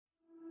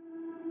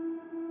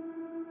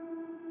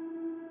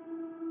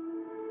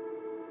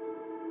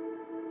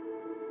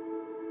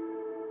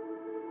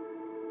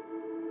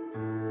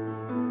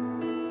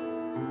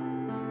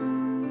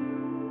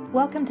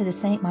Welcome to the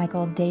St.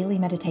 Michael Daily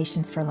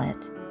Meditations for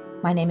Lent.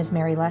 My name is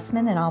Mary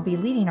Lessmann, and I'll be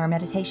leading our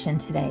meditation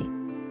today.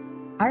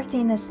 Our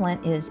theme this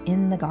Lent is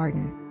In the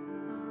Garden.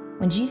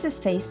 When Jesus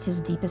faced his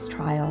deepest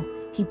trial,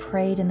 he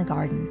prayed in the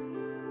garden.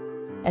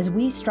 As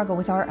we struggle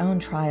with our own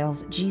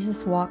trials,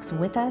 Jesus walks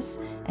with us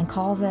and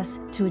calls us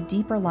to a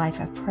deeper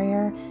life of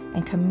prayer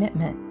and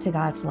commitment to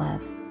God's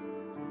love.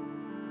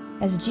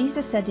 As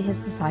Jesus said to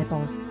his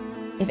disciples,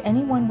 "If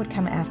anyone would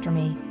come after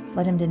me,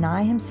 let him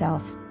deny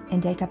himself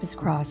and take up his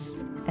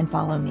cross and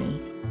follow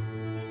me."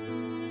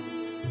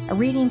 A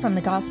reading from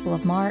the Gospel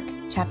of Mark,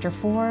 chapter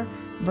 4,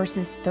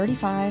 verses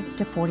 35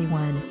 to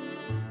 41.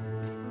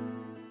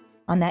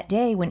 On that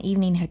day, when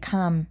evening had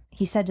come,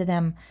 he said to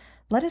them,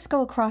 "Let us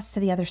go across to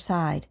the other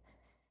side."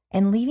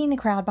 And leaving the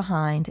crowd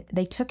behind,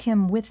 they took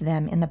him with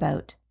them in the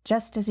boat,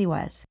 just as he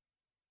was.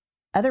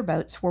 Other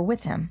boats were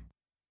with him.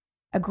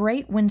 A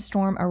great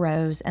windstorm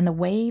arose, and the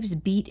waves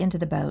beat into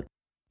the boat,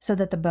 so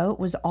that the boat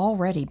was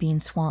already being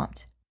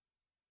swamped.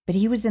 But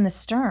he was in the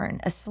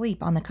stern,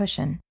 asleep on the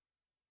cushion.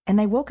 And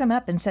they woke him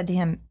up and said to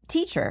him,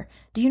 "Teacher,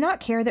 do you not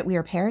care that we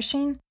are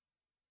perishing?"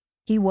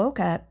 He woke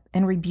up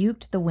and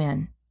rebuked the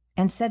wind,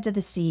 and said to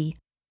the sea,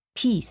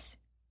 "Peace,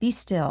 be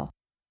still."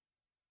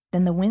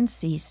 Then the wind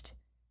ceased,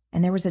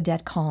 and there was a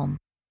dead calm.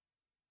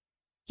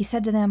 He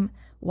said to them,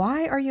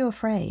 "Why are you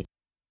afraid?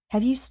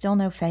 Have you still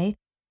no faith?"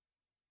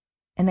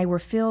 And they were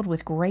filled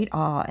with great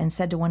awe and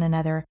said to one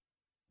another,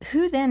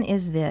 "Who then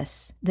is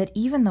this, that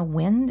even the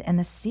wind and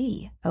the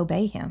sea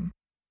obey him?"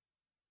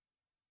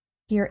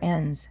 Here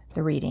ends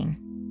the reading.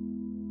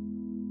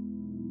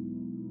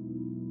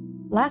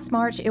 Last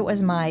March, it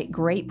was my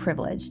great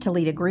privilege to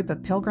lead a group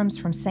of pilgrims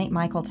from St.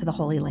 Michael to the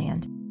Holy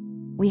Land.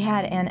 We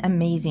had an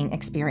amazing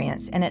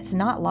experience, and it's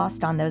not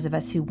lost on those of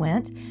us who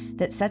went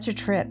that such a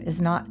trip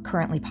is not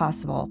currently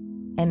possible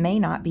and may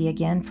not be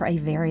again for a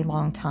very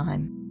long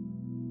time.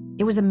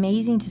 It was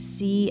amazing to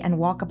see and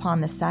walk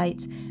upon the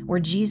sites where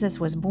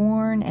Jesus was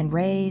born and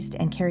raised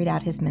and carried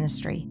out his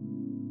ministry.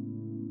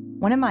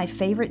 One of my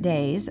favorite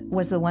days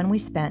was the one we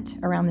spent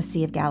around the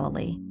Sea of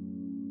Galilee.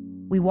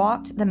 We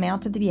walked the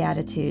Mount of the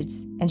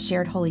Beatitudes and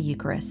shared Holy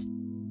Eucharist.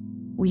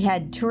 We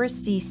had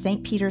touristy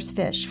St. Peter's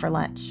fish for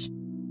lunch.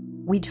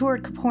 We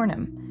toured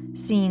Capernaum,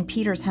 seeing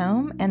Peter's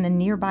home and the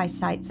nearby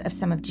sites of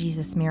some of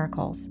Jesus'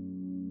 miracles.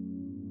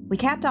 We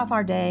capped off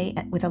our day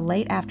with a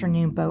late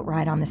afternoon boat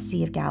ride on the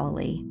Sea of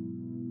Galilee.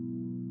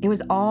 It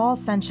was all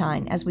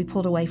sunshine as we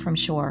pulled away from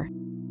shore.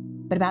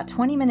 But about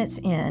 20 minutes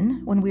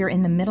in, when we were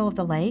in the middle of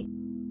the lake,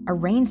 a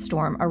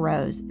rainstorm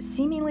arose,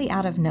 seemingly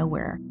out of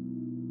nowhere.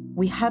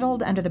 We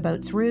huddled under the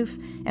boat's roof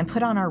and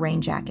put on our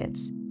rain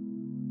jackets.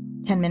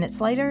 10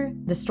 minutes later,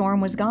 the storm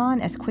was gone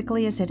as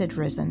quickly as it had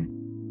risen.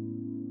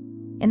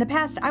 In the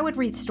past, I would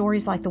read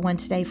stories like the one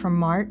today from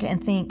Mark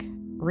and think,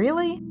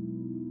 really?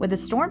 Would the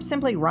storm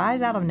simply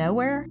rise out of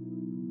nowhere?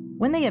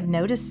 Wouldn't they have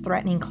noticed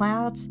threatening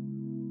clouds?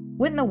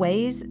 Wouldn't the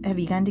waves have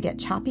begun to get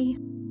choppy?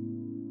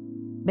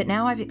 But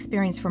now I've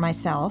experienced for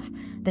myself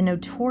the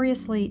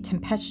notoriously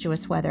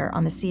tempestuous weather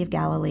on the Sea of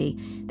Galilee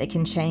that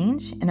can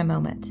change in a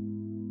moment.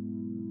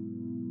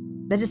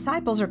 The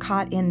disciples are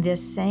caught in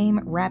this same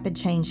rapid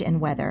change in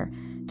weather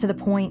to the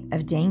point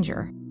of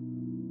danger.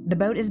 The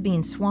boat is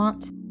being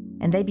swamped,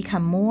 and they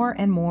become more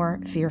and more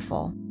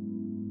fearful.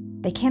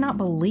 They cannot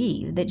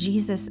believe that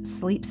Jesus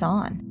sleeps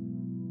on,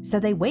 so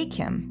they wake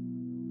him,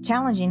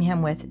 challenging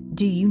him with,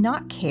 "Do you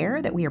not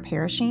care that we are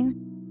perishing?"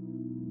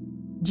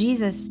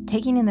 Jesus,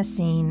 taking in the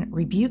scene,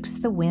 rebukes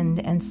the wind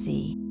and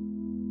sea.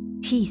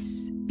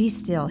 "Peace, be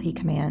still," he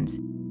commands.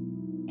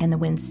 And the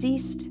wind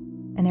ceased,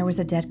 and there was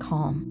a dead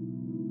calm.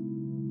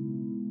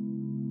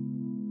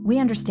 We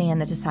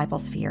understand the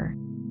disciples' fear.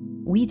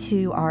 We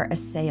too are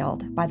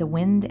assailed by the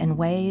wind and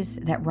waves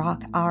that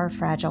rock our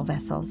fragile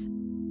vessels.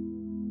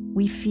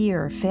 We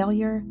fear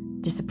failure,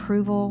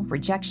 disapproval,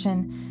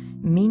 rejection,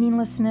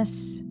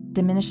 meaninglessness,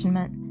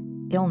 diminishment,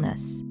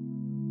 illness.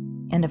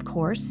 And of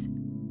course,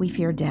 we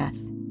fear death,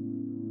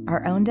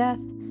 our own death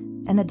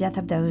and the death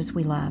of those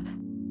we love.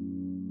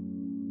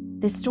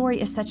 This story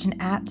is such an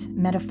apt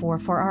metaphor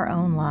for our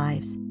own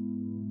lives,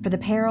 for the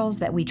perils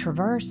that we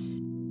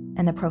traverse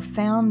and the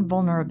profound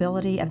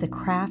vulnerability of the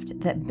craft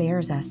that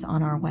bears us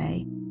on our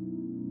way.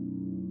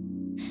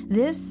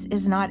 This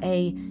is not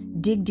a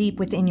dig deep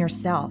within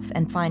yourself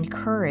and find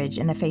courage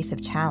in the face of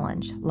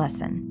challenge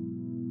lesson.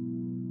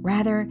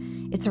 Rather,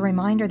 it's a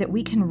reminder that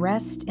we can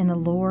rest in the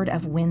Lord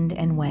of wind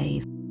and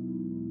wave,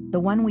 the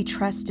one we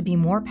trust to be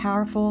more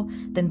powerful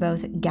than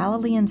both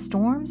Galilean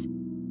storms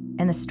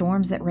and the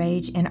storms that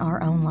rage in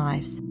our own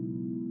lives.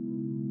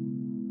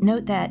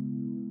 Note that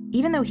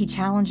even though he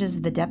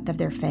challenges the depth of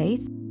their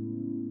faith,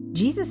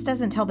 Jesus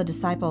doesn't tell the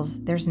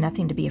disciples there's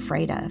nothing to be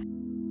afraid of.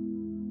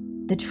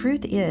 The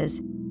truth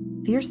is,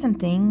 fearsome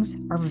things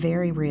are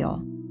very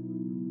real.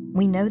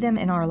 We know them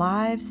in our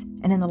lives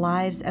and in the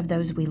lives of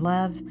those we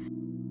love,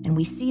 and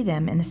we see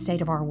them in the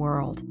state of our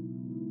world.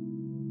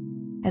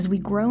 As we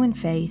grow in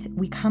faith,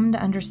 we come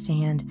to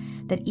understand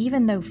that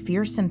even though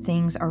fearsome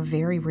things are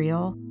very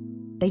real,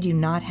 they do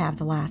not have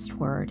the last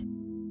word.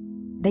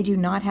 They do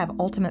not have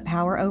ultimate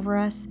power over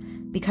us,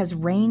 because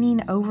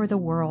reigning over the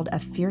world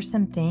of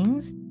fearsome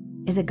things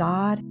is a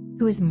God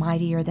who is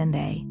mightier than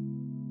they.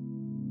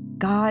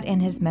 God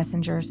and his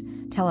messengers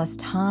tell us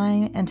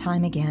time and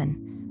time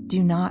again,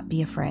 do not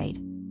be afraid.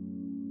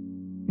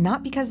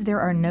 Not because there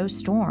are no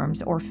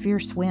storms or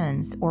fierce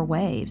winds or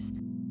waves,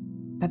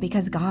 but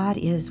because God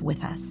is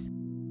with us.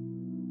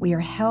 We are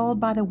held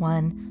by the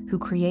one who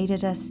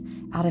created us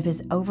out of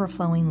his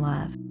overflowing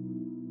love,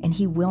 and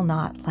he will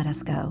not let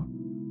us go.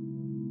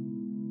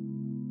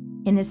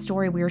 In this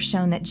story, we are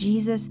shown that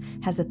Jesus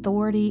has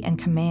authority and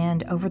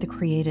command over the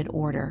created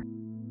order.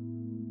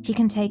 He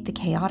can take the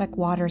chaotic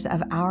waters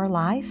of our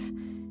life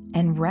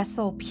and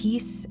wrestle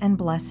peace and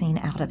blessing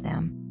out of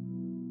them.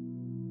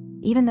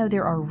 Even though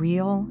there are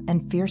real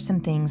and fearsome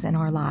things in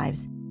our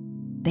lives,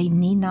 they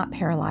need not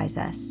paralyze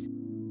us.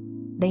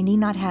 They need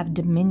not have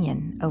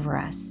dominion over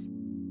us.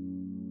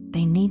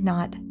 They need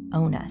not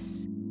own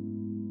us,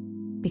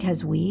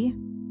 because we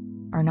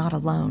are not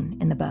alone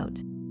in the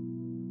boat.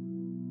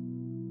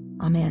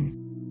 Amen.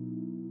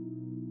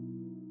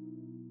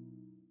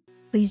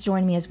 Please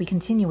join me as we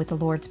continue with the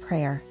Lord's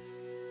Prayer.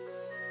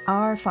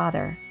 Our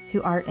Father,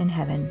 who art in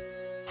heaven,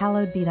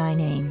 hallowed be thy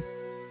name.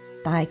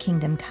 Thy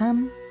kingdom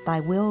come, thy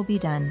will be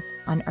done,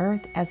 on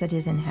earth as it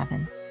is in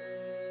heaven.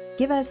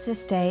 Give us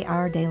this day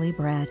our daily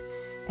bread,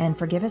 and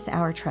forgive us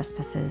our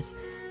trespasses,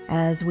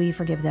 as we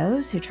forgive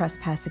those who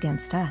trespass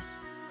against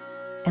us.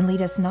 And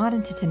lead us not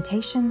into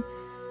temptation,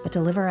 but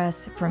deliver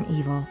us from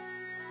evil.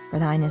 For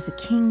thine is the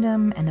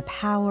kingdom, and the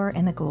power,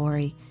 and the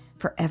glory,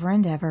 forever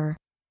and ever.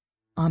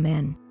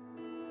 Amen.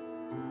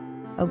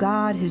 O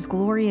God, whose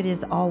glory it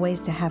is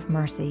always to have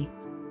mercy,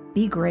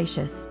 be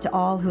gracious to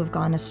all who have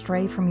gone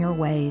astray from your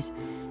ways,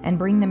 and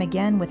bring them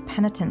again with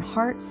penitent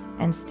hearts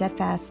and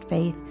steadfast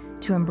faith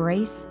to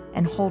embrace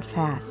and hold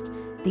fast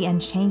the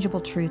unchangeable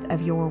truth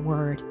of your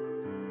word,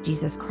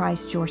 Jesus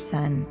Christ, your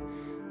Son,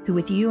 who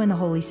with you and the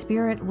Holy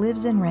Spirit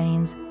lives and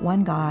reigns,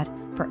 one God,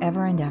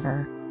 forever and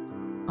ever.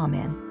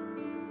 Amen.